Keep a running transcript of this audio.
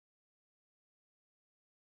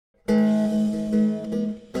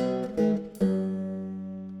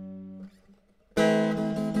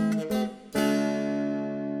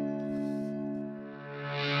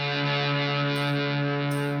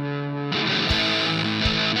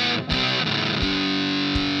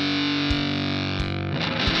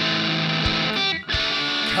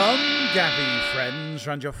Come, gather ye friends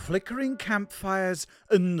round your flickering campfires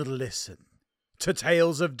and listen to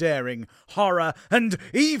tales of daring, horror, and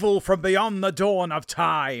evil from beyond the dawn of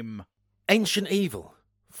time. Ancient evil?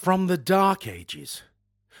 From the Dark Ages?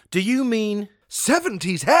 Do you mean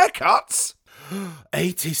 70s haircuts?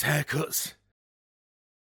 80s haircuts?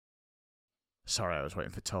 Sorry, I was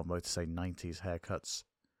waiting for Tomo to say 90s haircuts.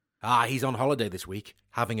 He's on holiday this week,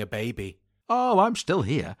 having a baby. Oh, I'm still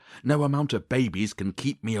here. No amount of babies can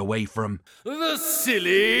keep me away from The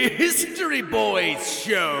Silly History Boys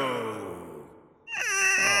Show!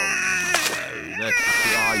 Oh, no,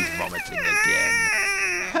 the guy's vomiting again.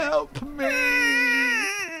 Help me!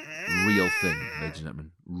 Real thing, ladies and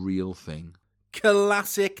gentlemen. Real thing.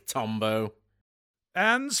 Classic Tombo.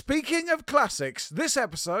 And speaking of classics, this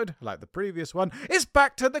episode, like the previous one, is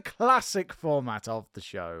back to the classic format of the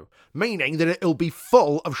show. Meaning that it'll be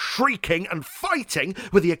full of shrieking and fighting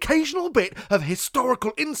with the occasional bit of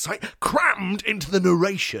historical insight crammed into the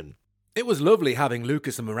narration. It was lovely having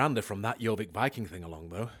Lucas and Miranda from that Jorvik Viking thing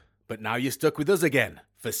along, though. But now you're stuck with us again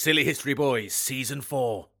for Silly History Boys Season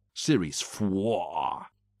 4. Series 4.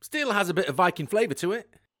 Still has a bit of Viking flavour to it.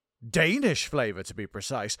 Danish flavour, to be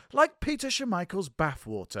precise, like Peter Schmeichel's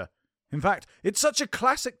bathwater. In fact, it's such a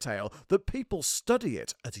classic tale that people study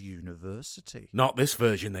it at university. Not this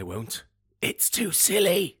version, they won't. It's too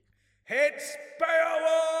silly. It's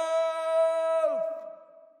Beowulf!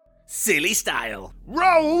 Silly style.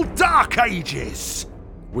 Roll Dark Ages!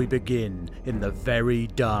 We begin in the very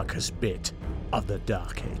darkest bit of the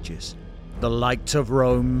Dark Ages. The light of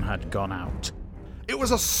Rome had gone out. It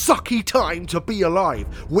was a sucky time to be alive.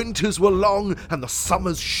 Winters were long and the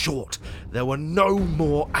summers short. There were no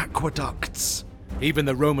more aqueducts. Even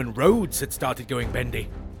the Roman roads had started going bendy.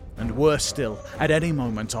 And worse still, at any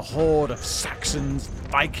moment a horde of Saxons,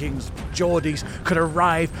 Vikings, Geordies could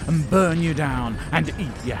arrive and burn you down and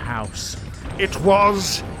eat your house. It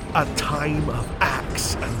was a time of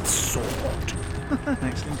axe and sword.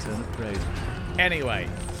 Excellent turn of praise. Anyway,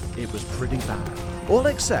 it was pretty bad. All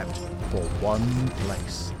except for one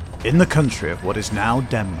place. In the country of what is now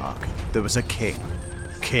Denmark, there was a king,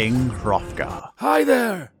 King Hrothgar. Hi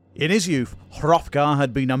there! In his youth, Hrothgar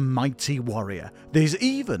had been a mighty warrior. There's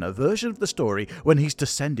even a version of the story when he's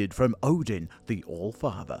descended from Odin, the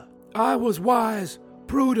All-Father. I was wise,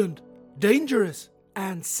 prudent, dangerous,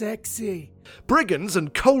 and sexy. Brigands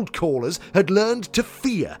and cold callers had learned to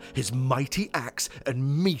fear his mighty axe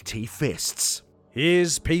and meaty fists.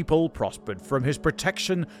 His people prospered from his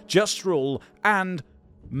protection, just rule, and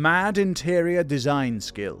mad interior design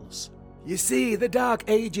skills. You see, the Dark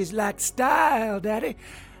Ages lacked style, Daddy.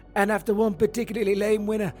 And after one particularly lame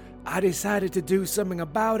winter, I decided to do something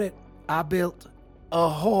about it. I built a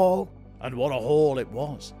hall. And what a hall it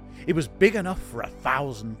was. It was big enough for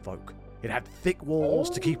 1,000 folk. It had thick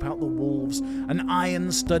walls to keep out the wolves, an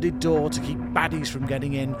iron-studded door to keep baddies from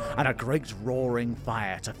getting in, and a great roaring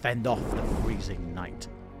fire to fend off the freezing night.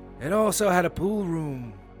 It also had a pool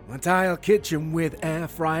room, a tile kitchen with air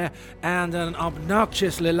fryer, and an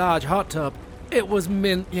obnoxiously large hot tub. It was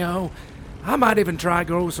mint, yo. I might even try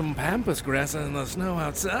grow some pampas grass in the snow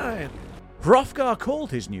outside. Hrothgar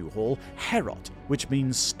called his new hall Herot, which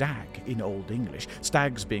means stag in Old English,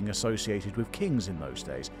 stags being associated with kings in those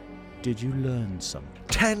days. Did you learn something?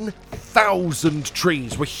 10,000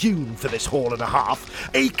 trees were hewn for this hall and a half,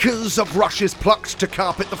 acres of rushes plucked to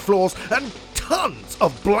carpet the floors, and tons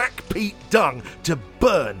of black peat dung to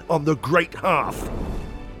burn on the great hearth.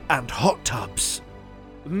 And hot tubs.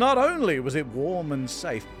 Not only was it warm and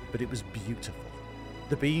safe, but it was beautiful.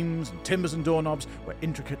 The beams and timbers and doorknobs were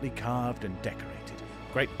intricately carved and decorated.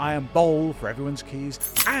 Great iron bowl for everyone's keys,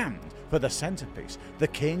 and for the centerpiece, the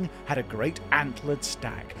king had a great antlered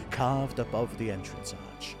stag carved above the entrance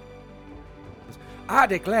arch. I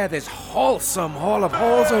declare this wholesome hall of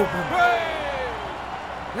halls open.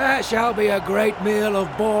 There shall be a great meal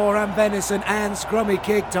of boar and venison and scrummy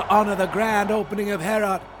cake to honor the grand opening of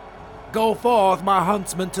Herod. Go forth, my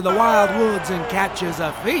huntsmen, to the wild woods and catch us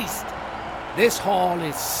a feast. This hall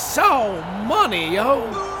is so money,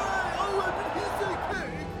 yo.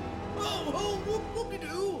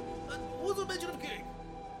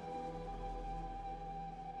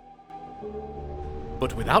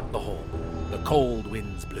 But without the hall, the cold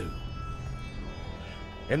winds blew.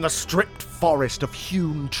 In the stripped forest of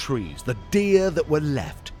hewn trees, the deer that were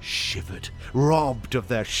left shivered, robbed of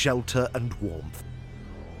their shelter and warmth.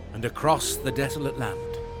 And across the desolate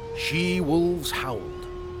land, she-wolves howled,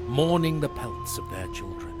 mourning the pelts of their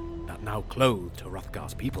children that now clothed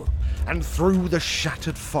Hrothgar's people. And through the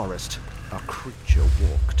shattered forest, a creature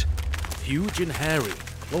walked. Huge and hairy,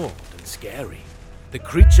 clawed and scary, the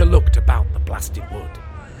creature looked about the blasted wood.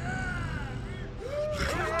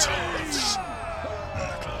 tarts.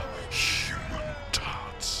 Little human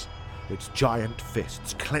tarts. Its giant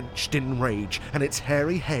fists clenched in rage, and its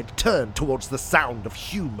hairy head turned towards the sound of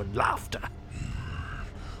human laughter.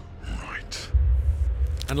 Right.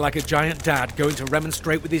 And like a giant dad going to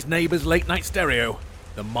remonstrate with his neighbour's late-night stereo,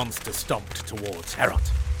 the monster stomped towards Herod.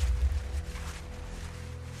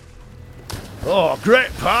 Oh,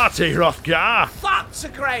 great party, Hrothgar! That's a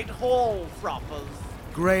great haul, Froppers.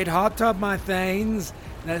 Great hot tub, my thanes.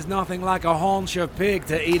 There's nothing like a haunch of pig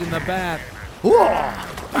to eat in the bath. Whoa!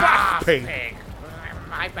 Pig!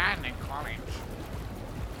 My band in college.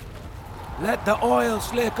 Let the oil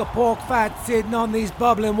slick of pork fat sitting on these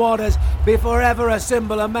bubbling waters be forever a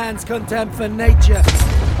symbol of man's contempt for nature.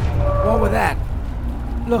 What with that?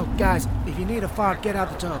 Look, guys, if you need a fart, get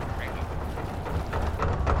out the tub.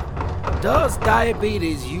 Does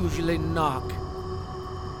diabetes usually knock?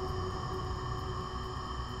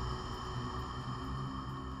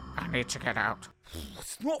 I need to get out.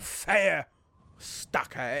 It's not fair.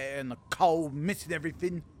 Stuck out here in the cold, missing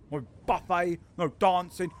everything. No buffet, no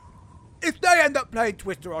dancing. If they end up playing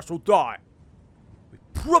Twister, I shall die. We're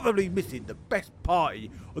probably missing the best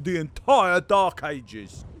party of the entire Dark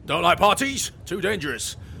Ages. Don't like parties? Too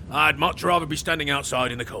dangerous. I'd much rather be standing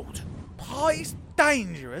outside in the cold. Party's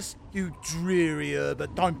dangerous, you dreary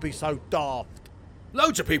but don't be so daft.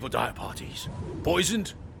 Loads of people die at parties.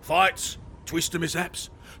 Poisoned, fights, twister mishaps.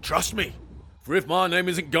 Trust me, for if my name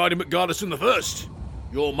isn't Guy McGardison I,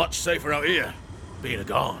 you're much safer out here, being a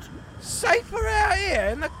guard. Safer out here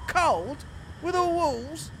in the cold? With the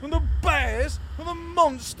wolves, and the bears, and the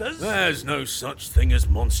monsters? There's no such thing as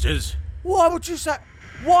monsters. Why would you say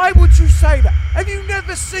that? Have you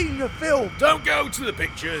never seen the film? Don't go to the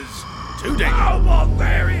pictures. Too dangerous. Oh, my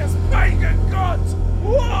various pagan gods!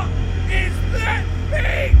 What is that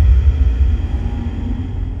thing?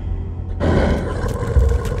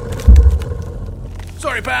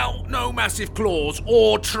 Sorry, pal. No massive claws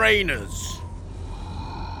or trainers.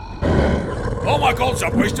 Oh my God,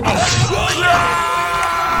 stop wasting my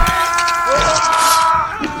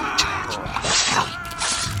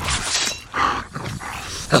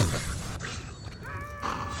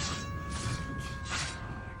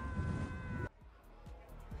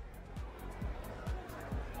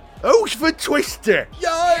Who's for Twister?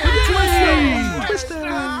 Twister!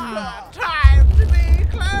 Time to be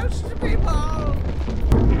close to people.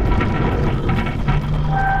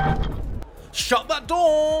 Shut that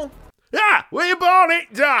door! Ah, we born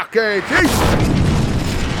it, Dark Ages!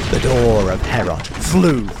 The door of Herod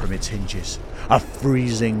flew from its hinges. A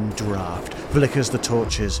freezing draught flickers the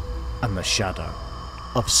torches, and the shadow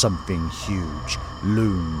of something huge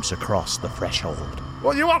looms across the threshold.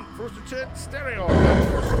 What do you want for us to turn stereo?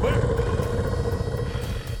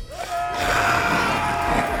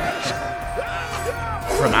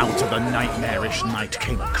 From out of the nightmarish night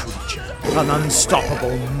came a creature, an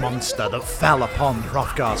unstoppable monster that fell upon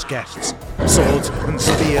Hrothgar's guests. Swords and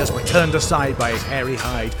spears were turned aside by his hairy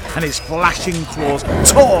hide, and his flashing claws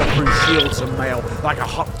tore through shields and mail like a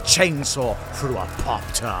hot chainsaw through a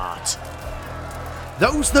Pop-Tart.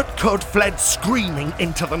 Those that could fled screaming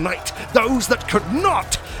into the night. Those that could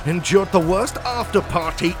not endured the worst after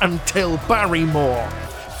party until Barrymore.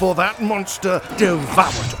 For that monster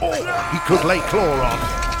devoured all he could lay claw on.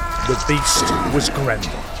 The beast was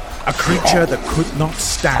Grendel, a creature that could not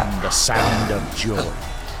stand the sound of joy.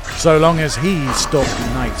 So long as he stalked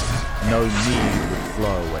night, no need would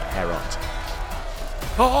flow at Herod.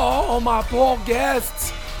 Oh, my poor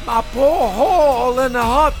guests! My poor hall in the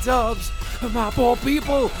hot tubs! My poor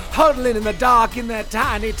people huddling in the dark in their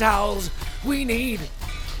tiny towels! We need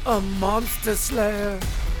a monster slayer.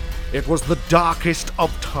 It was the darkest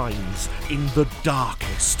of times in the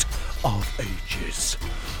darkest of ages.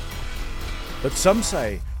 But some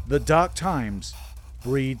say the dark times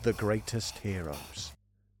breed the greatest heroes.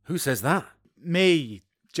 Who says that? Me,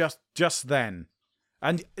 just then.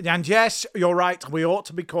 And yes, you're right, we ought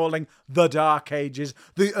to be calling the Dark Ages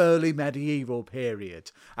the early medieval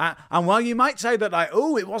period. And while you might say that,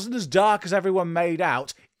 it wasn't as dark as everyone made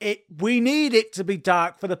out, we need it to be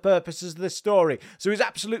dark for the purposes of this story. So it's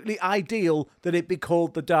absolutely ideal that it be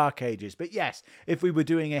called the Dark Ages. But yes, if we were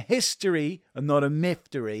doing a history and not a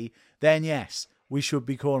mystery, then yes, we should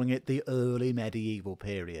be calling it the early medieval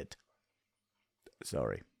period.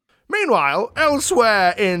 Sorry. Meanwhile,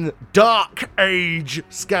 elsewhere in Dark Age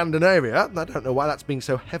Scandinavia, I don't know why that's being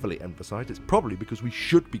so heavily emphasised, it's probably because we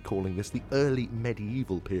should be calling this the early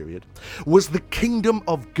medieval period, was the Kingdom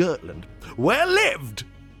of Gurtland, where lived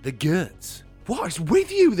The Gerts. what is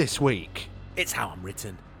with you this week? It's how I'm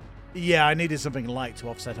written. Yeah, I needed something light to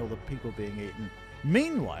offset all the people being eaten.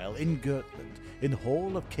 Meanwhile, in Gurtland, in the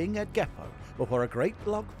hall of King Edgefo, before a great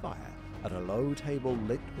log fire, at a low table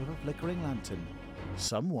lit with a flickering lantern,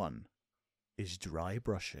 someone is dry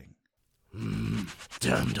brushing.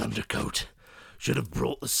 Damned undercoat. Should have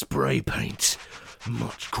brought the spray paint.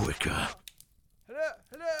 Much quicker.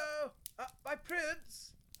 Hello, my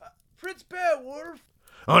prince, Prince Beowulf.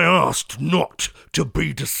 I asked not to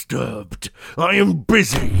be disturbed. I am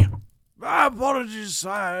busy. My apologies,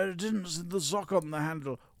 sire. I didn't see the sock on the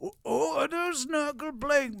handle. Are those Nurgle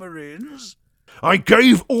plague marines? I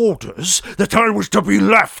gave orders that I was to be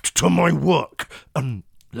left to my work,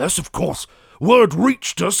 unless, of course, word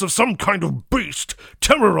reached us of some kind of beast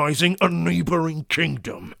terrorizing a neighboring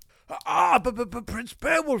kingdom. But Prince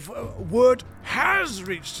Beowulf, word has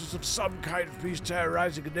reached us of some kind of beast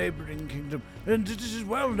terrorizing a neighboring kingdom, and it is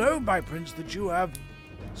well known, my prince, that you have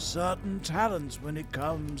certain talents when it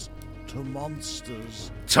comes to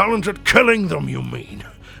monsters. Talent at killing them, you mean?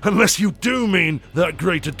 Unless you do mean that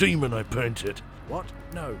greater demon I painted. What?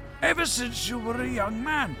 No. Ever since you were a young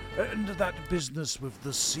man, and that business with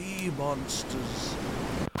the sea monsters.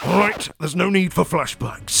 All right, there's no need for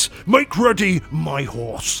flashbacks. Make ready my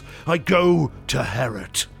horse. I go to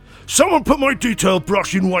Herod. Someone put my detail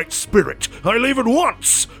brush in white spirit. I leave at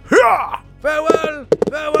once. Hurrah! Farewell!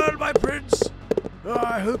 Farewell, my prince!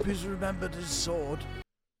 I hope he's remembered his sword.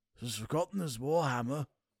 He's forgotten his warhammer.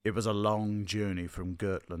 It was a long journey from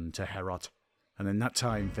Gurtland to Herod, and in that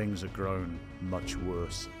time things had grown much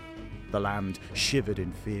worse. The land shivered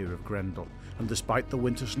in fear of Grendel, and despite the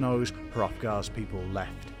winter snows, Hrothgar's people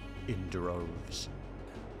left in droves.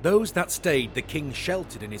 Those that stayed, the king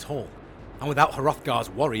sheltered in his hall, and without Hrothgar's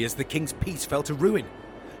warriors, the king's peace fell to ruin.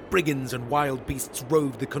 Brigands and wild beasts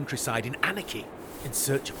roved the countryside in anarchy, in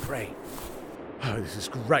search of prey. Oh, this is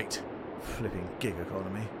great. Flipping gig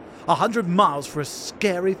economy. 100 miles for a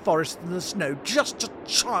scary forest in the snow, just to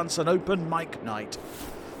chance an open mic night.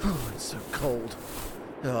 Oh, it's so cold.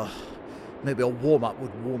 Oh, maybe a warm-up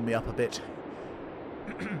would warm me up a bit.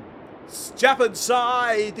 Step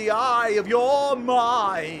inside the eye of your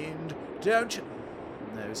mind. Don't you...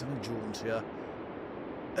 No, something jauntier.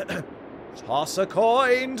 Toss a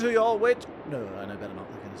coin to your wit. No, I know better not.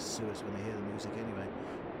 They're going to sue us when they hear the music anyway.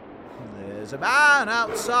 There's a man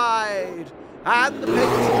outside, and the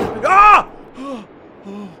paint's... Ah!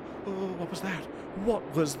 What was that?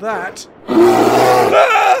 What was that?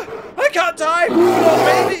 Ah! I can't die! I've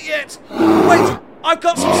not made it yet! Wait! I've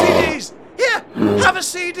got some CDs! Here! Have a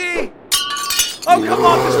CD! Oh, come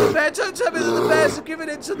on, Mr. Bear! Don't tell me that the Bears have given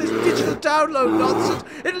in to this digital download nonsense!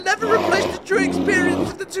 It'll never replace the true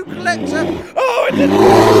experience of the two collector! Oh, it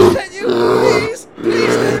didn't let you! Please!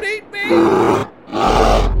 Please don't eat me!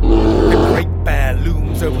 The great bear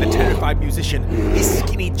looms over the terrified musician. His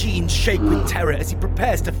skinny jeans shake with terror as he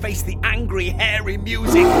prepares to face the angry, hairy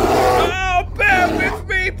music. Oh, bear with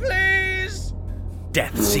me, please!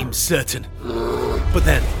 Death seems certain. But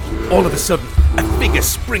then, all of a sudden, a figure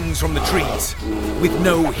springs from the trees. With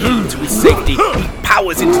no hint to his safety, he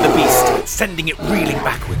powers into the beast, sending it reeling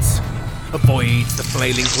backwards. Avoids the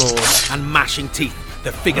flailing claws and mashing teeth,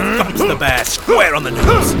 the figure thumps the bear square on the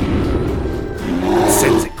nose and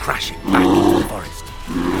sends it crashing back into the forest.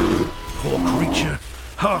 Poor creature,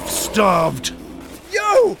 half starved.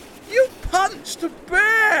 Yo! You punched a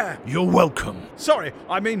bear! You're welcome. Sorry,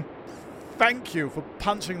 I mean, thank you for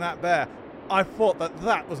punching that bear. I thought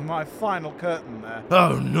that was my final curtain there.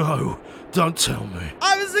 Oh no, don't tell me.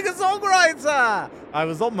 I'm a singer-songwriter! I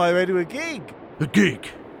was on my way to a gig. A gig?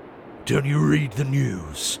 Don't you read the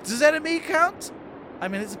news? Does enemy count? I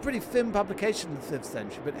mean, it's a pretty thin publication in the 5th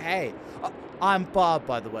century, but hey, I'm Bard,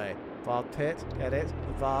 by the way. Bard Pitt, get it?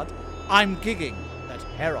 The Bard. I'm gigging at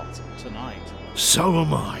Herod tonight. So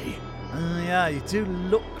am I. Yeah, you do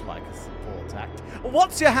look like a support act.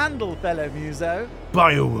 What's your handle, fellow muso?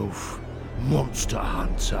 Beowulf, monster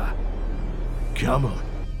hunter. Come on.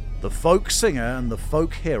 The folk singer and the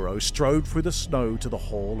folk hero strode through the snow to the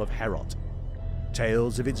hall of Herod.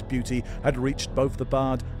 Tales of its beauty had reached both the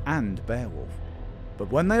bard and Beowulf.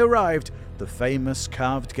 But when they arrived, the famous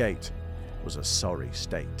carved gate was a sorry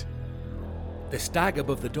state. The stag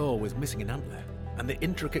above the door was missing an antler, and the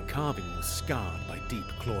intricate carving was scarred by deep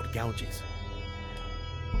clawed gouges.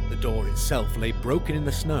 The door itself lay broken in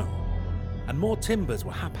the snow, and more timbers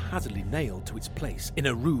were haphazardly nailed to its place in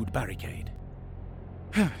a rude barricade.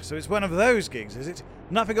 So it's one of those gigs, is it?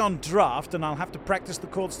 Nothing on draft, and I'll have to practice the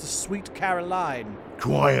chords to Sweet Caroline.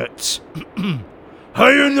 Quiet.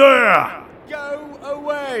 Hey in there! Go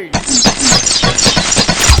away!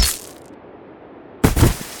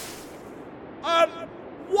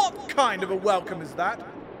 What kind of a welcome is that?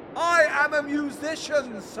 I am a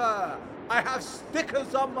musician, sir. I have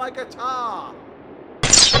stickers on my guitar.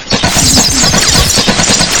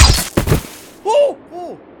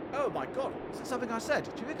 Oh my God. Is it something I said?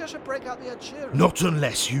 Do you think I should break out the Ed Sheeran? Not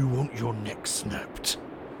unless you want your neck snapped.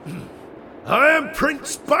 I am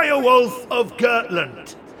Prince Beowulf of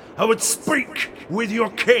Gertland. I would speak with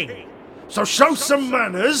your king. So show some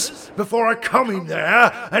manners before I come in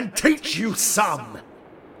there and teach you some.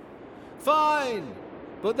 Fine,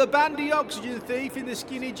 but the bandy oxygen thief in the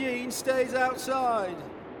skinny jeans stays outside.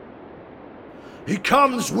 He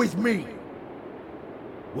comes with me.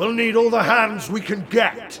 We'll need all the hands we can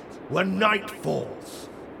get when night falls.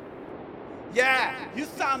 Yeah, you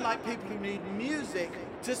sound like people who need music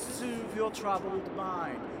to soothe your troubled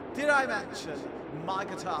mind. Did I mention my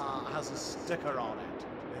guitar has a sticker on it?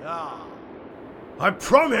 Yeah. I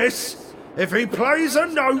promise, if he plays a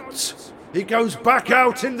note, he goes back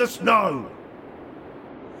out in the snow.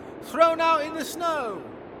 Thrown out in the snow.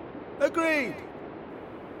 Agreed.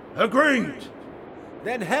 Agreed.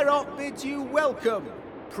 Then Herod bids you welcome,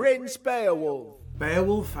 Prince Beowulf.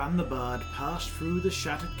 Beowulf and the bard passed through the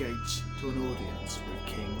shattered gates to an audience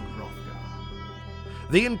with King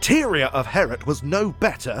Hrothgar. The interior of Herod was no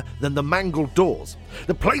better than the mangled doors.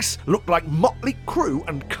 The place looked like Motley Crue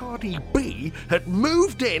and Cardi B had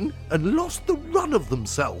moved in and lost the run of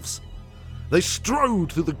themselves. They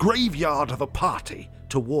strode through the graveyard of a party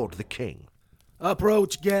toward the king.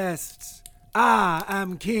 Approach, guests. I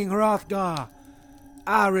am King Hrothgar.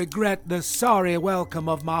 I regret the sorry welcome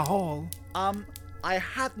of my hall. I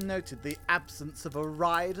had noted the absence of a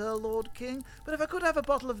rider, Lord King, but if I could have a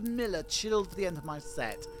bottle of Miller chilled to the end of my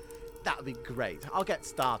set, that would be great. I'll get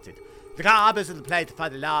started. The carb isn't the place to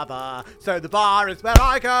find the lava, so the bar is where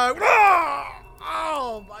I go.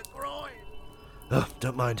 Oh, my groin. Oh,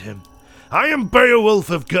 don't mind him. I am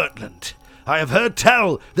Beowulf of Gertland. I have heard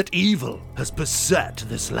tell that evil has beset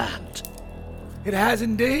this land. It has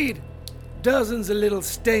indeed. Dozens of little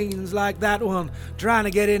stains like that one trying to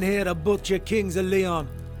get in here to butcher Kings of Leon.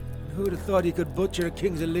 Who'd have thought you could butcher a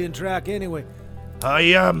Kings of Leon track anyway?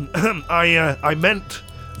 I meant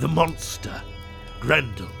the monster,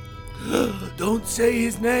 Grendel. Don't say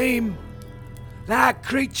his name. That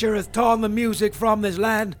creature has torn the music from this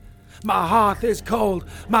land. My hearth is cold,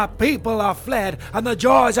 my people are fled, and the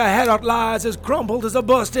joys of Herod lies as crumpled as a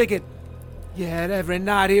bus ticket. Yet every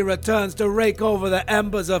night he returns to rake over the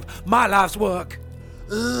embers of my life's work.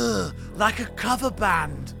 Ugh, like a cover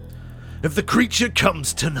band. If the creature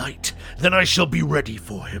comes tonight, then I shall be ready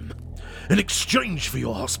for him. In exchange for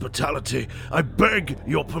your hospitality, I beg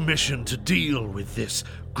your permission to deal with this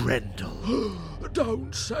Grendel.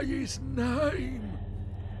 Don't say his name.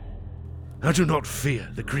 I do not fear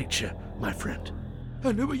the creature, my friend.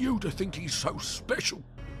 And who are you to think he's so special?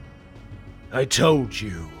 I told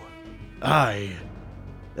you, I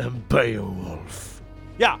am Beowulf.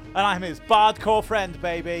 Yeah, and I'm his bardcore friend,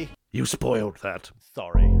 baby. You spoiled that.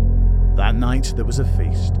 Sorry. That night there was a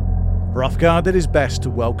feast. Hrothgar did his best to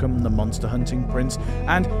welcome the monster-hunting prince,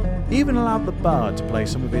 and even allowed the bard to play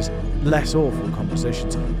some of his less awful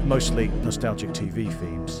compositions, mostly nostalgic TV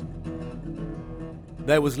themes.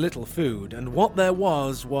 There was little food, and what there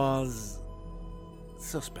was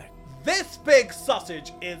suspect. This big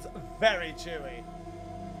sausage is very chewy.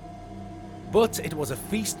 But it was a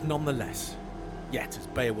feast nonetheless. Yet, as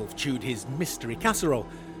Beowulf chewed his mystery casserole,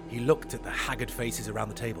 he looked at the haggard faces around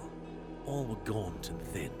the table. All were gaunt and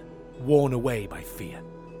thin, worn away by fear.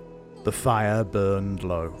 The fire burned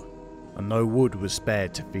low, and no wood was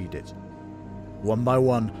spared to feed it. One by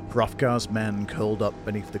one, Hrothgar's men curled up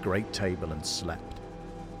beneath the great table and slept.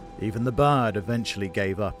 Even the bard eventually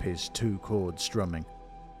gave up his two-chord strumming.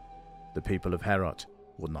 The people of Herod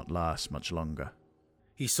would not last much longer.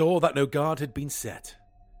 He saw that no guard had been set,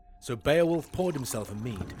 so Beowulf poured himself a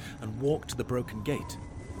mead and walked to the broken gate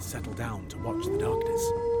and settled down to watch the darkness.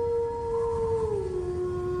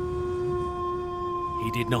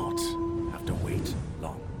 He did not have to wait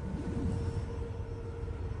long.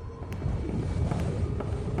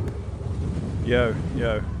 Yo,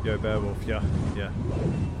 Beowulf, yeah.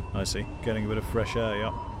 I see. Getting a bit of fresh air,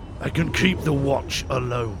 yeah. I can keep the watch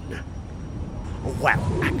alone.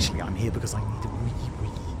 Well, actually, I'm here because I need a wee.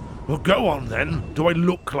 Well, go on then. Do I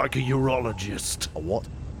look like a urologist? A what?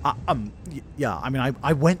 Yeah, I mean,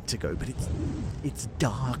 I went to go, but it's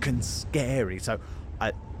dark and scary, so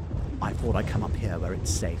I thought I'd come up here where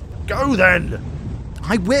it's safe. Go then!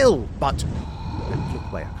 I will, but...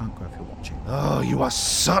 Look away, I can't go if you're watching. Oh, you are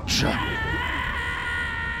such a...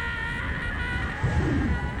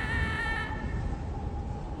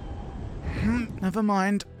 Never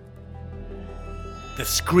mind. The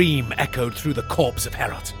scream echoed through the corpse of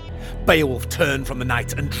Herod. Beowulf turned from the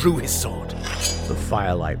knight and drew his sword. The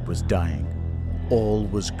firelight was dying. All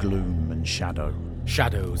was gloom and shadow.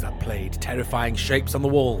 Shadows that played terrifying shapes on the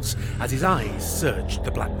walls as his eyes searched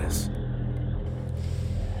the blackness.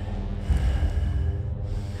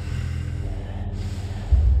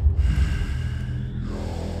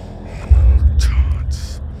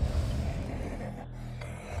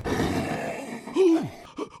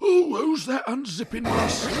 Oh, who's that unzipping my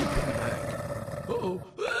sleeping bag? Uh-oh.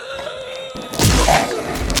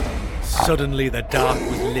 Suddenly the dark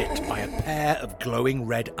was lit by a pair of glowing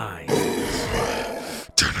red eyes.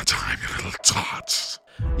 Dinner time, you little tots.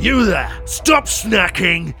 You there, stop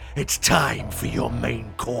snacking. It's time for your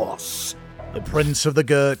main course. The Prince of the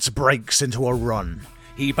Geats breaks into a run.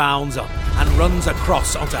 He bounds up and runs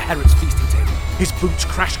across onto Herod's feasting table. His boots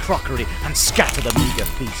crash crockery and scatter the meagre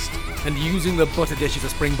feast. And using the butter dish as a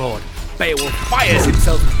springboard, Beowulf fires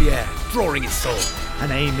himself into the air, drawing his sword.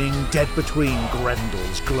 And aiming dead between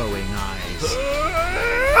Grendel's glowing eyes.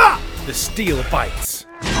 The steel bites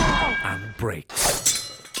and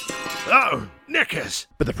breaks. Oh, knickers.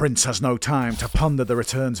 But the prince has no time to ponder the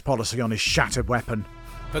returns policy on his shattered weapon.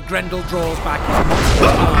 But Grendel draws back his monster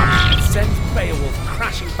arm and sends Beowulf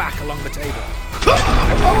crashing back along the table.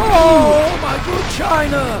 Oh, my good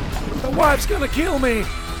China! The wife's gonna kill me!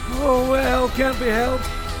 Oh well, can't be helped.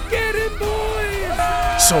 Get him, boys!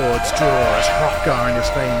 Swords draw as Hrothgar and his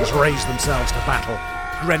thanes raise themselves to battle.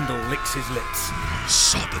 Grendel licks his lips.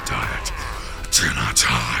 Stop the diet. Dinner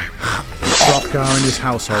time. Hrothgar and his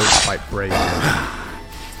household fight bravely.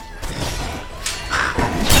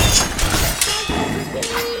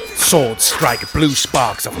 Swords strike blue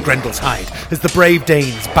sparks off Grendel's hide as the brave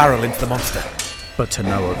Danes barrel into the monster. But to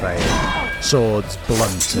no avail. Swords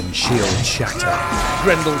blunt and shields shatter.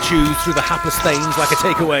 Grendel chews through the hapless thanes like a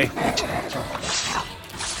takeaway.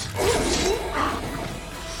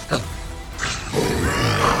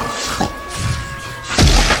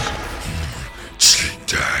 Cheat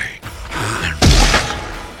day.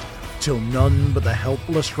 Till none but the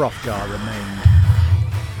helpless Hrothgar remained.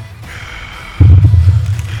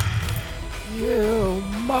 You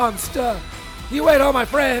monster! You ate all my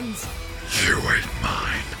friends! You ate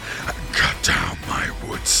mine and cut down my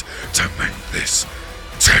woods to make this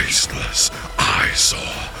tasteless eyesore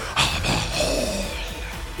of a hole.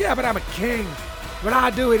 Yeah, but I'm a king. When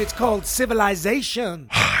I do it, it's called civilization.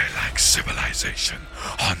 I like civilization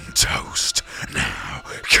on toast. Now,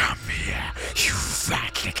 come here, you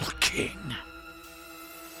fat little king.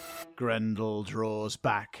 Grendel draws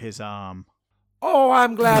back his arm. Oh,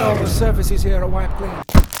 I'm glad all the surfaces here are wiped clean.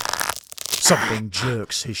 Something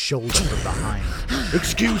jerks his shoulder from behind.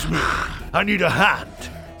 Excuse me, I need a hand.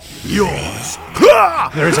 Yours.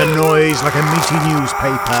 There is a noise like a meaty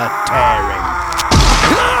newspaper tearing.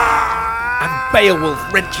 And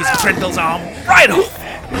Beowulf wrenches Grendel's arm right off,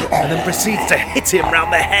 and then proceeds to hit him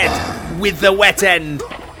round the head with the wet end.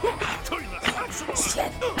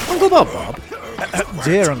 Uncle Bob.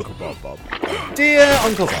 Dear Uncle Bob. Dear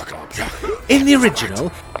Uncle Bob. In the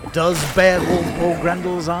original, Does Beowulf pull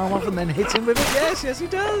Grendel's arm off and then hit him with it? Yes, he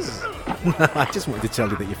does. I just wanted to tell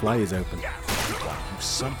you that your fly is open.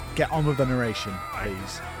 Son, get on with the narration,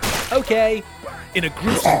 please. Okay. In a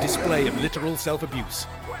gruesome display of literal self-abuse,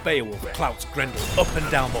 Beowulf clouts Grendel up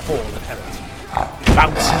and down the hall of Herod.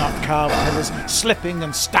 Bouncing off carved pillars, slipping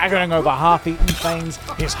and staggering over half-eaten thanes,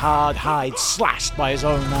 his hard hide slashed by his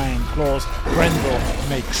own iron claws, Grendel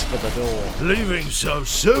makes for the door. Leaving so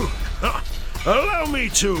soon? Allow me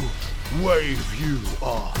to wave you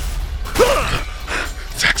off.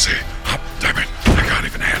 Taxi! Oh, damn it! I can't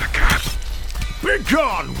even hail a cab.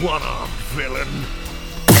 Begone, one-armed villain!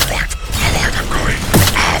 Right, I'm going.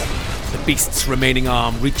 Ow! The beast's remaining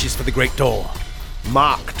arm reaches for the great door.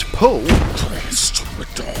 Marked pull. Stupid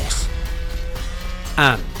doors.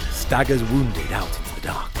 And staggers wounded out into the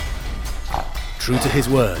dark. True to his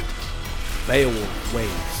word, Beowulf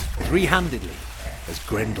waves three-handedly as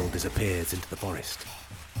Grendel disappears into the forest.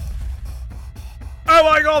 Oh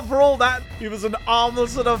my god, for all that, he was an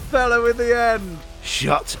armless sort of fellow in the end.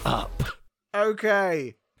 Shut up.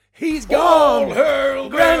 Okay. He's gone!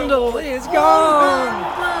 Grendel is gone!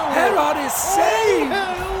 Herod is saved!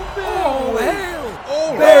 All hail!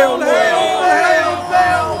 Beowulf!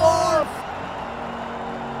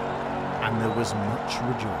 And there was much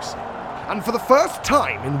rejoicing. And for the first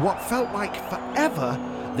time in what felt like forever,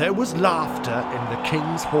 there was laughter in the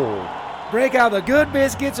king's hall. Break out the good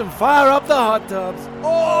biscuits and fire up the hot tubs.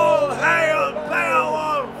 All hail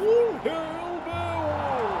Beowulf!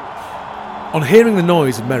 On hearing the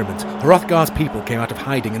noise of merriment, Hrothgar's people came out of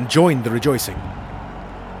hiding and joined the rejoicing.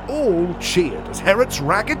 All cheered as Herod's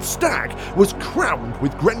ragged stag was crowned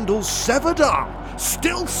with Grendel's severed arm,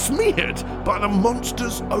 still smeared by the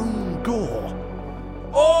monster's own gore.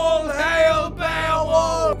 All hail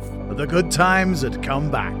Beowulf! The good times had come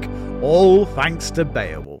back, all thanks to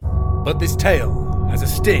Beowulf. But this tale has a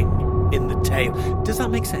sting in the tail. Does that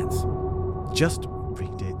make sense? Just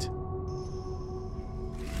read it.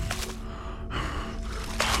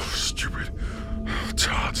 Stupid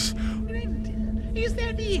tarts. Is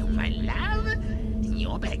that you, my love?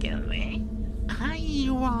 You're back away. Are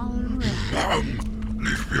you all right? Mum,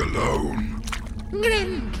 leave me alone.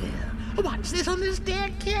 Grendel, what's this on the stair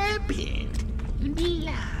carpet?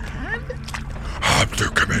 Blood?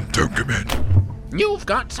 Don't come in. You've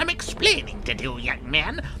got some explaining to do, young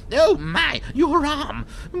man. Oh my, your arm.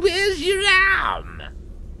 Where's your arm?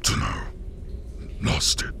 Dunno.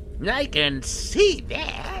 Lost it. I can see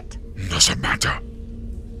that. Doesn't matter.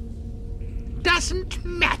 Doesn't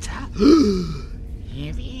matter.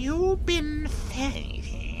 Have you been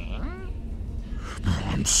fainting?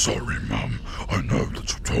 I'm sorry, Mum. I know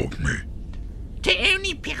that you told me. To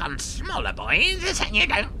only pick on smaller boys so you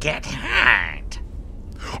don't get hurt.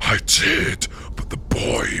 I did, but the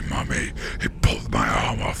boy, Mummy, he pulled my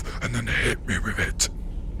arm off and then hit me with it.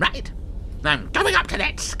 Right. I'm going up to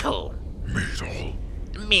that school.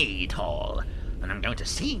 Meat Hall. And I'm going to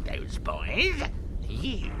see those boys.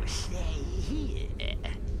 You stay here.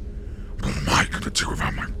 What am I going to do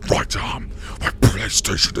without my right arm? My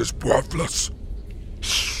PlayStation is worthless.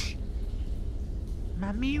 Shh.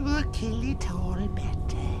 Mummy will kill it all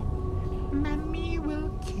better. Mummy will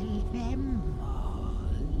kill them all.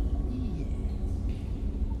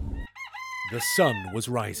 The sun was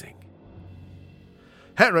rising.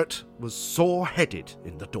 Herod was sore-headed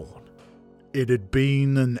in the dawn. It had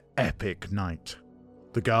been an epic night.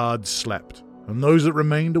 The guards slept, and those that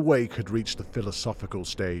remained awake had reached the philosophical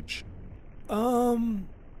stage.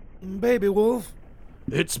 Baby Wolf?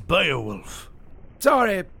 It's Beowulf.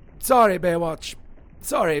 Sorry, Baywatch.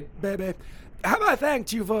 Sorry, baby. Have I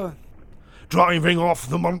thanked you for... Driving off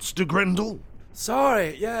the monster Grendel?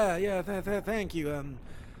 Sorry, yeah, thank you.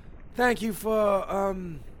 Thank you for,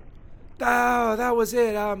 that was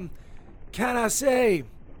it. Can I say,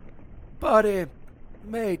 buddy,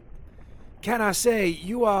 mate, can I say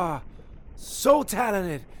you are so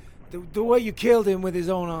talented, the way you killed him with his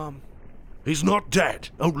own arm. He's not dead,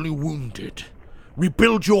 only wounded.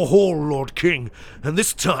 Rebuild your hall, Lord King, and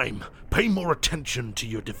this time, pay more attention to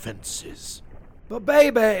your defenses. But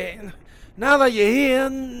baby, now that you're here,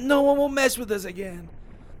 no one will mess with us again.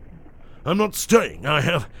 I'm not staying. I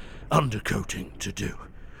have undercoating to do,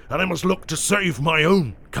 and I must look to save my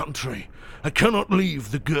own country. I cannot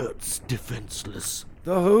leave the Geats defenseless.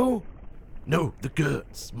 The who? No, the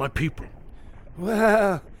Geats, my people.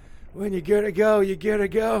 Well, when you gotta go, you gotta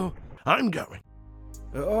go. I'm going.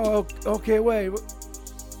 Oh, okay, wait.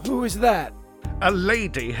 Who is that? A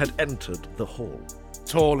lady had entered the hall.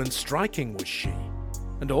 Tall and striking was she,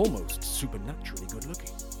 and almost supernaturally good-looking.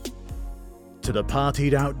 To the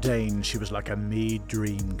partied-out Dane, she was like a mead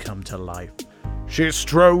dream come to life. She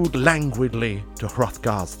strode languidly to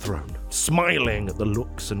Hrothgar's throne, smiling at the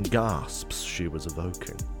looks and gasps she was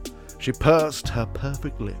evoking. She pursed her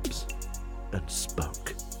perfect lips and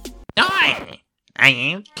spoke. Oi! Are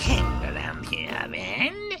you king around here,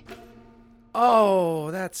 then?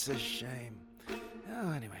 Oh, that's a shame.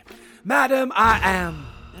 Oh, anyway. Madam, I am.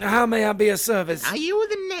 How may I be of service? Are you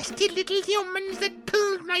the nasty little humans that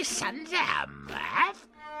pulled my son's arm off?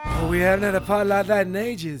 Oh, we haven't had a part like that in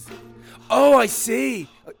ages. Oh, I see.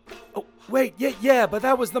 Oh, wait, yeah, but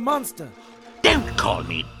that was the monster. Don't call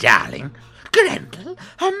me darling. Grendel,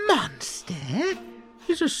 a monster?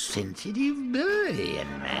 He's a sensitive boy,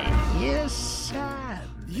 and my dear son.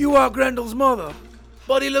 You are Grendel's mother,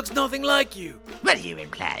 but he looks nothing like you. What are you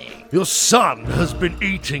implying? Your son has been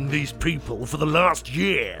eating these people for the last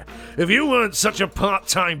year. If you weren't such a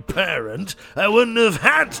part-time parent, I wouldn't have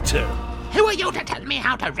had to. Who are you to tell me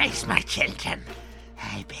how to raise my children?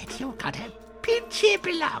 I bet you got a pitchy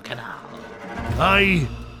block and all. I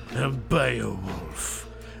am Beowulf,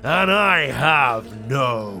 and I have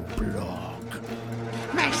no block.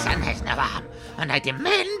 My son has no arm, and I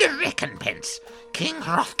demand a recompense. King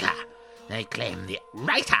Hrothgar, I claim the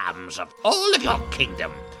right arms of all of your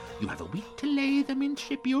kingdom. You have a week to lay them in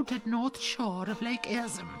tribute at north shore of Lake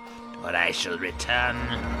Erzim, or I shall return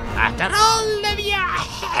after all of your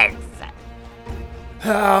heads.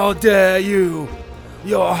 How dare you!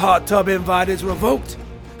 Your hot tub invite is revoked,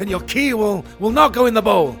 and your key will not go in the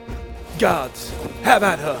bowl. Guards, have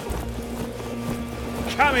at her.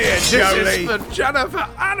 Come here, Jolie! This is for Jennifer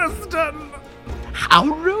Aniston! How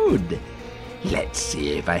rude! Let's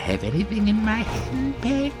see if I have anything in my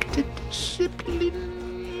handbag to discipline.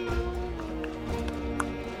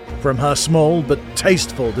 From her small but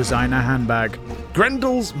tasteful designer handbag,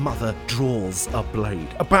 Grendel's mother draws a blade.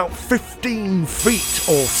 About 15 feet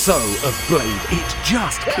or so of blade. It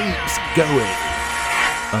just keeps going.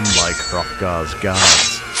 unlike Hrothgar's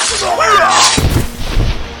guards.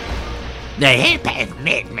 I hope I've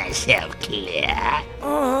made myself clear.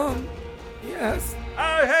 Yes.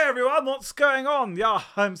 Oh, hey everyone, what's going on? Yeah,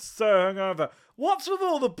 I'm so hungover. What's with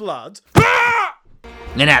all the blood?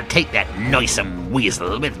 And I'll take that noisome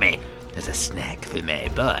weasel with me as a snack for my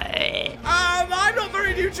boy. I'm not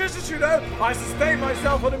very nutritious, you know. I sustain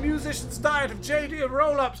myself on a musician's diet of JD and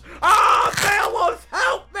roll-ups. Beowulf,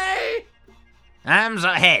 help me! Arms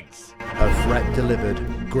or heads? Her threat delivered,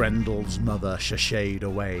 Grendel's mother sashayed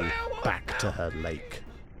away, back to her lake.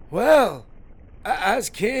 Well, as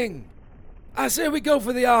king, I say we go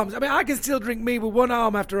for the arms. I mean, I can still drink mead with one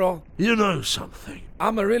arm after all. You know something?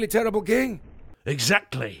 I'm a really terrible king.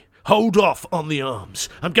 Exactly. Hold off on the arms.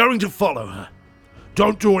 I'm going to follow her.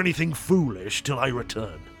 Don't do anything foolish till I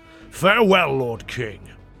return. Farewell, Lord King.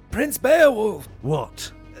 Prince Beowulf!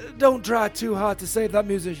 What? Don't try too hard to save that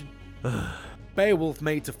musician. Beowulf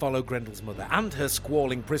made to follow Grendel's mother and her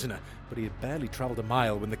squalling prisoner, but he had barely travelled a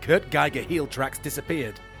mile when the Kurt Geiger heel tracks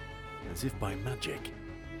disappeared, as if by magic.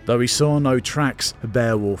 Though he saw no tracks,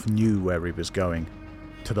 Beowulf knew where he was going,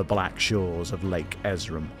 to the black shores of Lake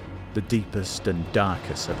Esrum, the deepest and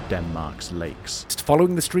darkest of Denmark's lakes.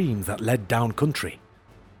 Following the streams that led down country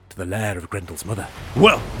to the lair of Grendel's mother.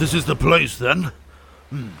 Well, this is the place then.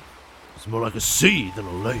 It's more like a sea than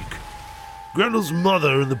a lake. Grendel's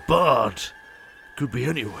mother and the bard could be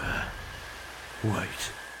anywhere.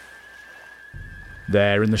 Wait.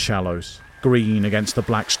 There in the shallows, green against the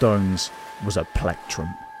black stones, was a plectrum.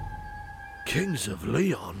 Kings of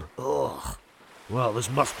Leon? Ugh. Well, this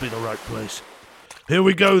must be the right place. Here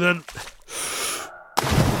we go then.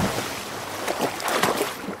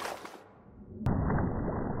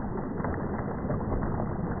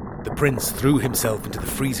 The prince threw himself into the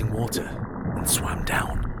freezing water and swam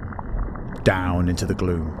down. Down into the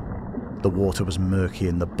gloom. The water was murky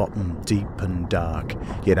and the bottom deep and dark,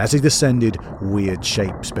 yet as he descended, weird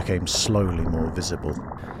shapes became slowly more visible.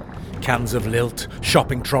 Cans of lilt,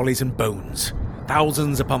 shopping trolleys and bones.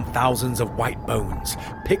 Thousands upon thousands of white bones,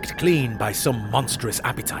 picked clean by some monstrous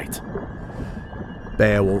appetite.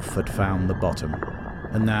 Beowulf had found the bottom,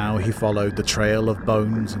 and now he followed the trail of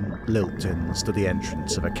bones and lilt tins to the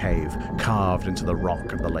entrance of a cave carved into the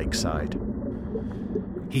rock of the lakeside.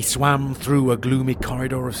 He swam through a gloomy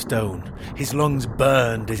corridor of stone. His lungs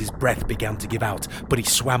burned as his breath began to give out, but he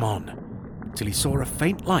swam on, till he saw a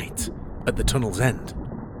faint light at the tunnel's end.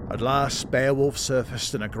 At last, Beowulf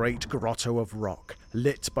surfaced in a great grotto of rock,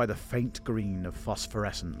 lit by the faint green of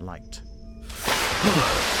phosphorescent light.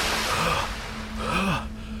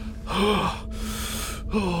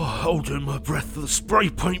 Holding my breath, the spray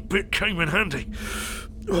paint bit came in handy.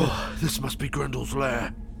 This must be Grendel's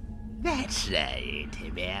lair. That's right,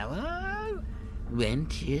 Beowulf.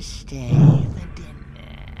 Won't you stay for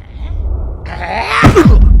dinner?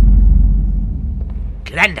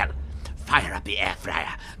 Grendel, fire up the air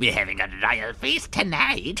fryer. We're having a royal feast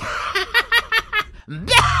tonight.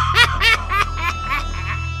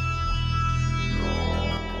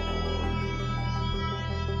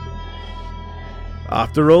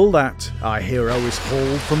 After all that, our hero is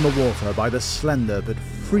hauled from the water by the slender but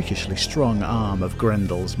freakishly strong arm of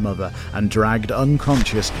Grendel's mother and dragged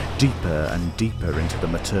unconscious deeper and deeper into the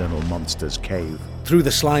maternal monster's cave. Through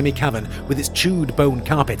the slimy cavern with its chewed bone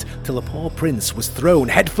carpet, till the poor prince was thrown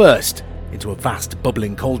headfirst into a vast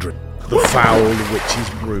bubbling cauldron. The foul witch's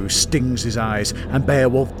brew stings his eyes, and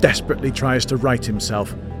Beowulf desperately tries to right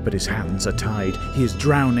himself, but his hands are tied. He is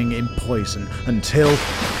drowning in poison until...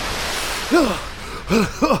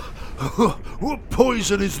 What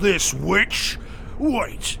poison is this, witch?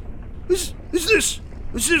 Wait, is this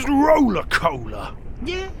roller cola?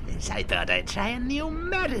 Yes, I thought I'd try a new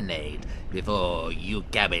marinade before you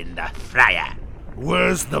go in the fryer.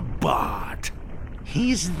 Where's the bard?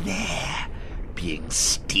 He's there, being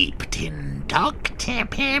steeped in Dr.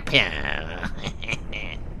 Pepper.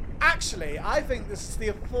 Actually, I think this is the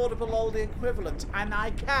affordable oldie equivalent, and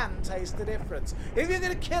I can taste the difference. If you're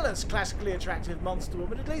going to kill us, classically attractive monster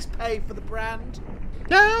woman, at least pay for the brand.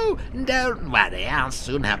 No, don't worry, I'll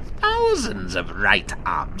soon have thousands of right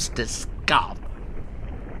arms to scoff.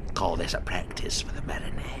 Call this a practice for the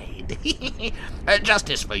marinade.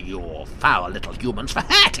 Justice for you foul little humans for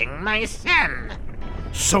hurting my son.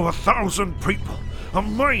 So 1,000 people are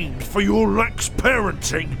maimed for your lax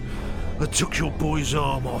parenting. I took your boy's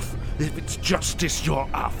arm off. If it's justice you're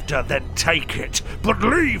after, then take it. But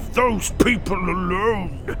leave those people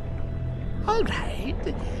alone. All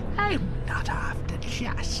right, I'm not after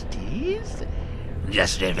justice.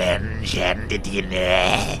 Just revenge and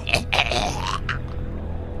dinner.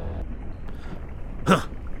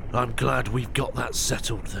 I'm glad we've got that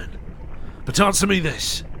settled then. But answer me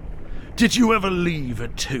this. Did you ever leave a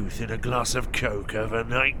tooth in a glass of Coke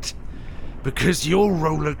overnight? Because your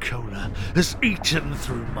roller cola has eaten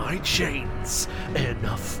through my chains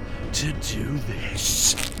enough to do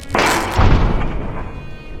this.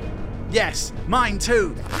 Yes, mine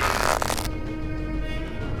too.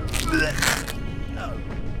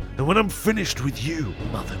 And when I'm finished with you,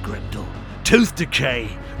 Mother Grendel, tooth decay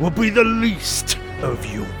will be the least of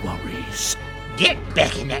your worries. Get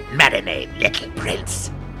back in that marinade, little prince.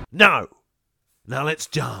 No. Now let's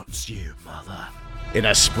dance, you mother. In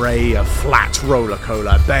a spray of flat roller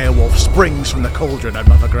cola, Beowulf springs from the cauldron at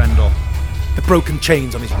Mother Grendel. The broken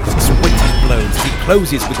chains on his wrists wait his blows as he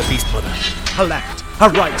closes with the beast mother. A left, a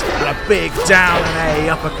right, and a big down and A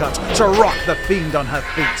uppercut to rock the fiend on her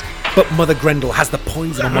feet. But Mother Grendel has the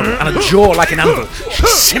poison on one and a jaw like an anvil. She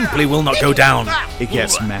simply will not go down. It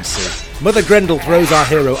gets messy. Mother Grendel throws our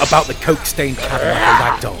hero about the coke-stained cabin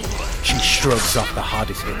like a ragdoll. She shrugs off the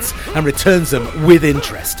hardest hits and returns them with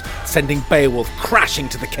interest, sending Beowulf crashing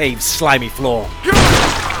to the cave's slimy floor.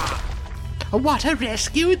 What a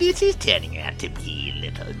rescue this is turning out to be,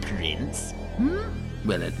 little prince.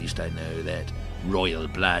 Well, at least I know that royal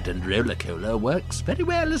blood and roller cola works very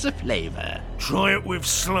well as a flavour. Try it with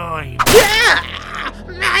slime.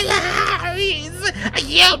 My eyes!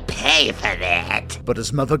 You'll pay for that! But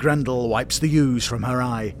as Mother Grendel wipes the ooze from her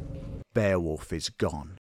eye, Beowulf is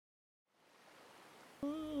gone.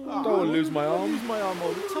 I don't want to lose my arm.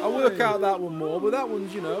 I work out that one more, but that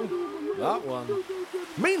one's, that one.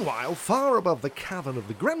 Meanwhile, far above the cavern of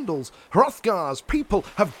the Grendels, Hrothgar's people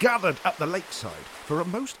have gathered at the lakeside for a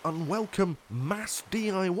most unwelcome mass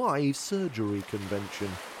DIY surgery convention.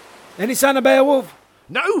 Any sign of Beowulf?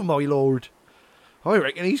 No, my lord. I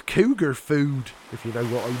reckon he's cougar food, if you know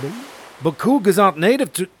what I mean. But cougars aren't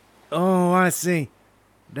native to... Oh, I see.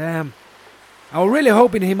 Damn. I was really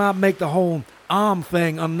hoping he might make the whole arm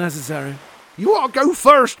thing unnecessary. You ought to go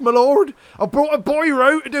first, my lord. I brought a boy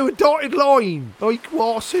out to do a dotted line, like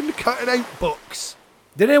what's in the cutting out books.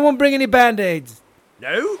 Did anyone bring any band-aids?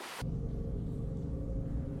 No.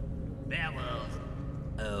 Beowulf.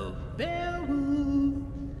 Oh, Beowulf.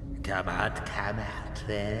 Come out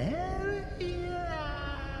there.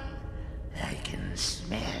 I can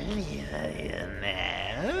smell you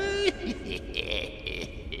now.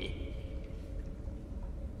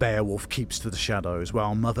 Beowulf keeps to the shadows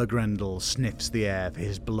while Mother Grendel sniffs the air for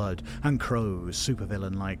his blood and crows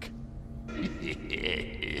supervillain-like.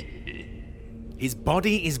 His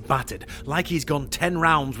body is battered, like he's gone 10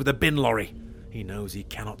 rounds with a bin lorry. He knows he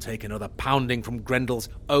cannot take another pounding from Grendel's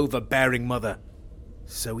overbearing mother.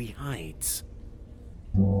 So he hides.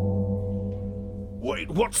 Wait,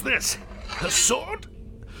 what's this? A sword?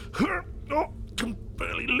 Oh, can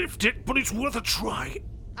barely lift it, but it's worth a try.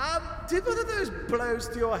 Did one of those blows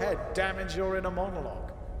to your head damage your inner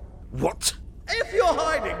monologue? What? If you're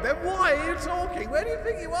hiding, then why are you talking? Where do you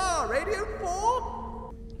think you are? Radio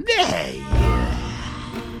 4? There you are.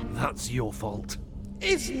 That's your fault.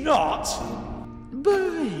 It's not.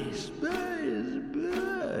 Boys.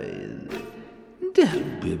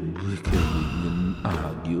 Don't be bickering and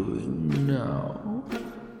arguing now.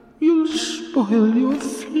 You'll spoil your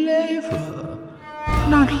flavor.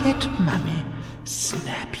 Now let Mummy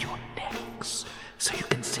snap your necks so you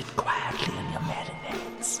can sit quietly in your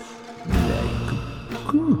marionettes like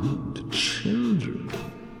good children.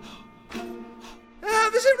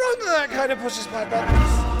 Is it wrong that kind of pushes my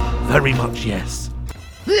buttons? Very much, yes.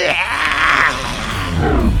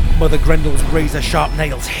 Mother Grendel's razor-sharp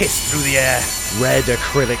nails hiss through the air. Red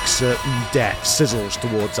acrylic certain death sizzles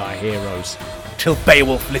towards our heroes. Till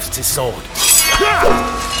Beowulf lifts his sword.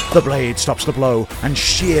 The blade stops the blow and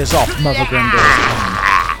shears off Mother Grendel's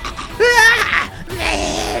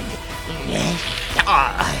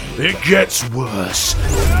arm. It gets worse.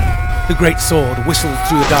 The great sword whistles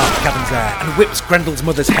through the dark cavern's air and whips Grendel's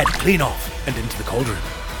mother's head clean off and into the cauldron,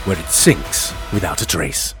 where it sinks without a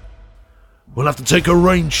trace. We'll have to take a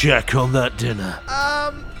rain check on that dinner.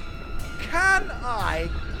 Can I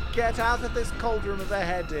get out of this cauldron with a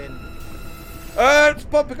head in? It's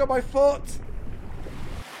bumping on my foot.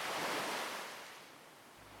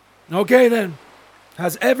 Okay then.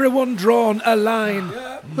 Has everyone drawn a line?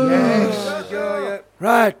 Yes. Yeah.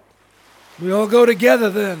 Right. We all go together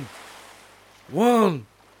then. 1,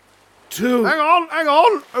 2. Hang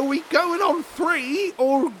on. Are we going on 3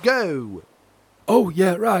 or go? Oh,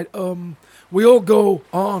 yeah, right. We all go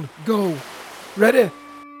on, go. Ready?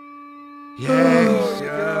 Yes.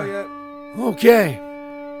 Okay.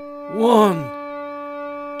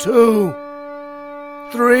 1, 2,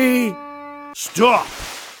 3. Stop.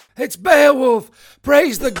 It's Beowulf.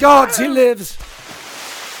 Praise the gods, he lives.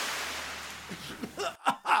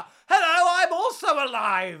 Hello, I'm also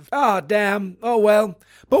alive! Ah, damn. Oh, well.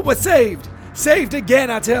 But we're saved. Saved again,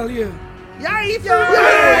 I tell you.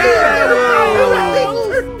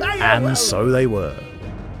 And so they were.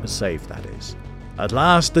 Saved, that is. At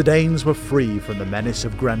last the Danes were free from the menace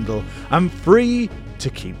of Grendel, and free to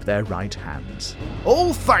keep their right hands.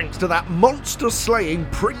 All thanks to that monster-slaying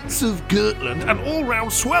Prince of Gurtland and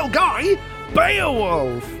all-round swell guy,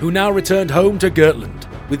 Beowulf. Who now returned home to Gurtland,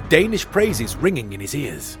 with Danish praises ringing in his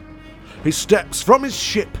ears. He steps from his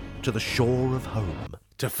ship to the shore of home.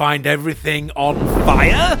 To find everything on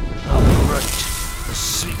fire? Oh, great. The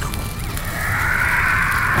sequel.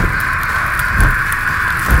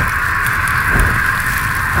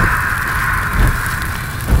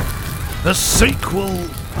 A sequel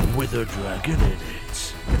with a dragon in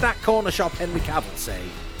it. Did that corner shop Henry Cavill say?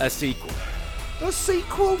 A sequel. A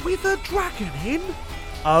sequel with a dragon in?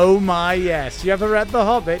 Oh my yes, you ever read The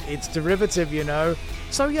Hobbit? It's derivative, you know.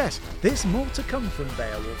 So yes, there's more to come from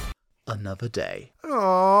Beowulf another day.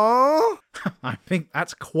 Aww. I think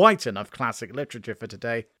that's quite enough classic literature for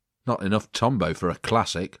today. Not enough Tombo for a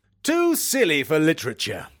classic. Too silly for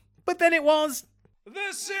literature. But then it was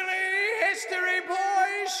The Silly History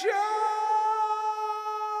Boys Show!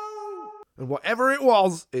 And whatever it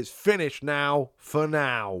was, it's finished now, for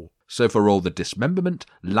now. So for all the dismemberment,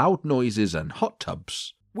 loud noises and hot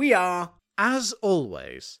tubs, we are, as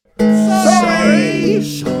always, Sorry.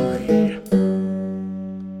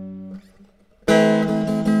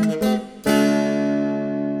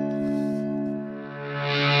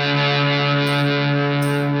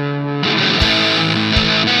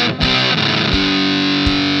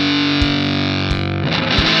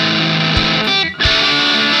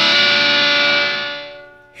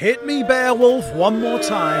 Hit Me Beowulf One More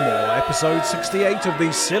Time, or episode 68 of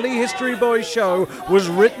the Silly History Boys show, was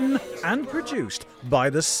written and produced by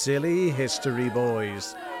the Silly History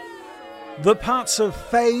Boys. The parts of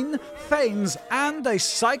Fane, Fanes, and a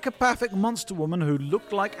psychopathic monster woman who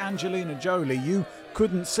looked like Angelina Jolie, you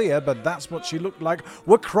couldn't see her, but that's what she looked like,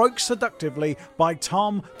 were croaked seductively by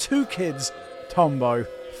Tom, Two Kids, Tombo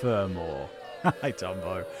Furmore. Hi,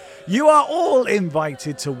 Tombo. You are all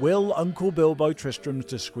invited to Will Uncle Bilbo Tristram's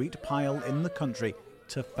discreet pile in the country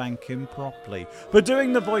to thank him properly for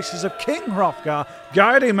doing the voices of King Hrothgar,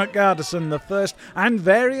 Gardy MacGardison I, and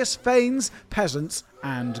various Fanes, peasants,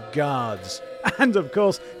 and guards. And of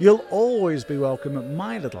course, you'll always be welcome at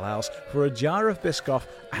my little house for a jar of Biscoff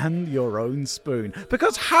and your own spoon,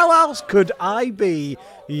 because how else could I be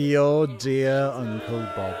your dear Uncle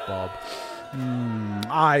Bob?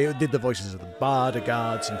 I did the voices of the bard,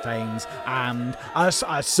 guards and Fanes, and a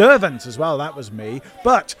servant as well, that was me.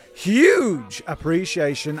 But huge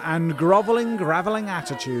appreciation and grovelling,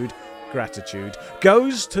 gratitude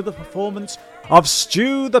goes to the performance of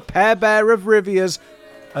Stu the Pear-Bear of Riviers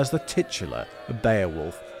as the titular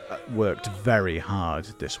Beowulf. Worked very hard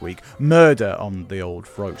this week. Murder on the old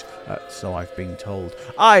throat, so I've been told.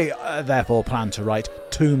 I therefore plan to write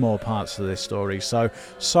 2 more parts to this story, so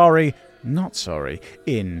sorry, not sorry,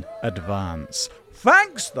 in advance.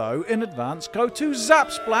 Thanks, though, in advance go to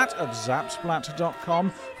Zapsplat at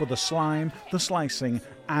zapsplat.com for the slime, the slicing,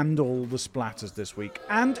 and all the splatters this week.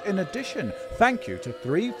 And in addition, thank you to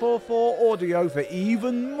 344 Audio for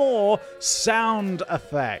even more sound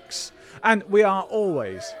effects. And we are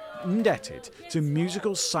always indebted to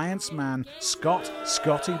musical science man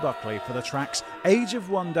Scotty Buckley for the tracks Age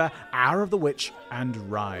of Wonder, Hour of the Witch, and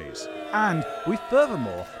Rise. And we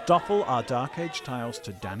furthermore doffle our Dark Age tiles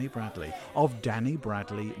to Danny Bradley of Danny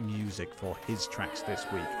Bradley Music for his tracks this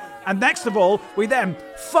week. And next of all, we then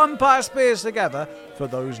thump our spears together for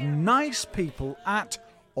those nice people at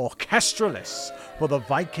Orchestralis for the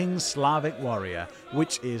Viking Slavic Warrior,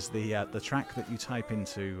 which is the track that you type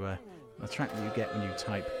into the track that you get when you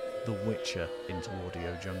type The Witcher into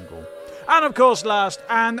Audio Jungle. And of course, last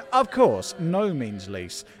and of course no means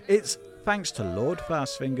least, it's thanks to Lord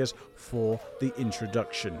Fastfingers for the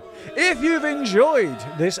introduction. If you've enjoyed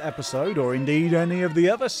this episode, or indeed any of the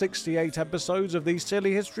other 68 episodes of the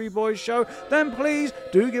Silly History Boys show, then please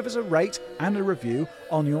do give us a rate and a review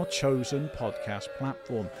on your chosen podcast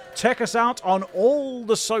platform. Check us out on all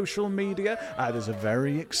the social media. There's a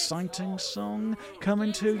very exciting song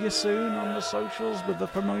coming to you soon on the socials with the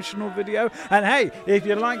promotional video. And hey, if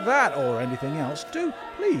you like that or anything else, do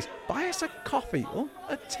please buy us a coffee or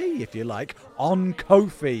a tea if you like on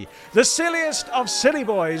Ko-fi. The silliest of silly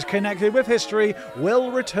boys connected with history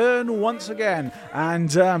will return once again.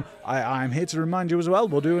 And I'm here to remind you as well,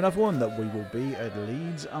 we'll do another one, that we will be at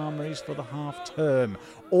Leeds Armories for the half term.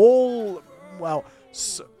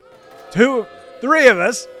 Three of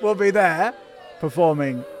us will be there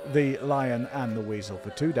performing The Lion and the Weasel for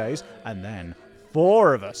 2 days, and then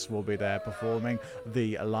 4 of us will be there performing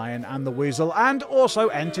The Lion and the Weasel, and also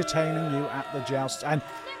entertaining you at the jousts and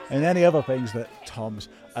any other things that Tom's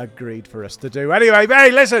agreed for us to do. Anyway, hey,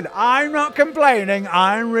 listen, I'm not complaining.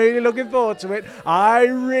 I'm really looking forward to it. I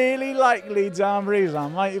really like Leeds Armories. I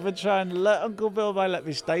might even try and let Uncle Bilbo let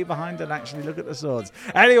me stay behind and actually look at the swords.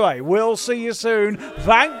 Anyway, we'll see you soon.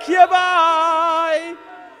 Thank you, bye!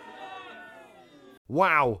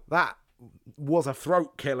 Wow, that was a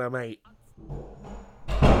throat killer, mate.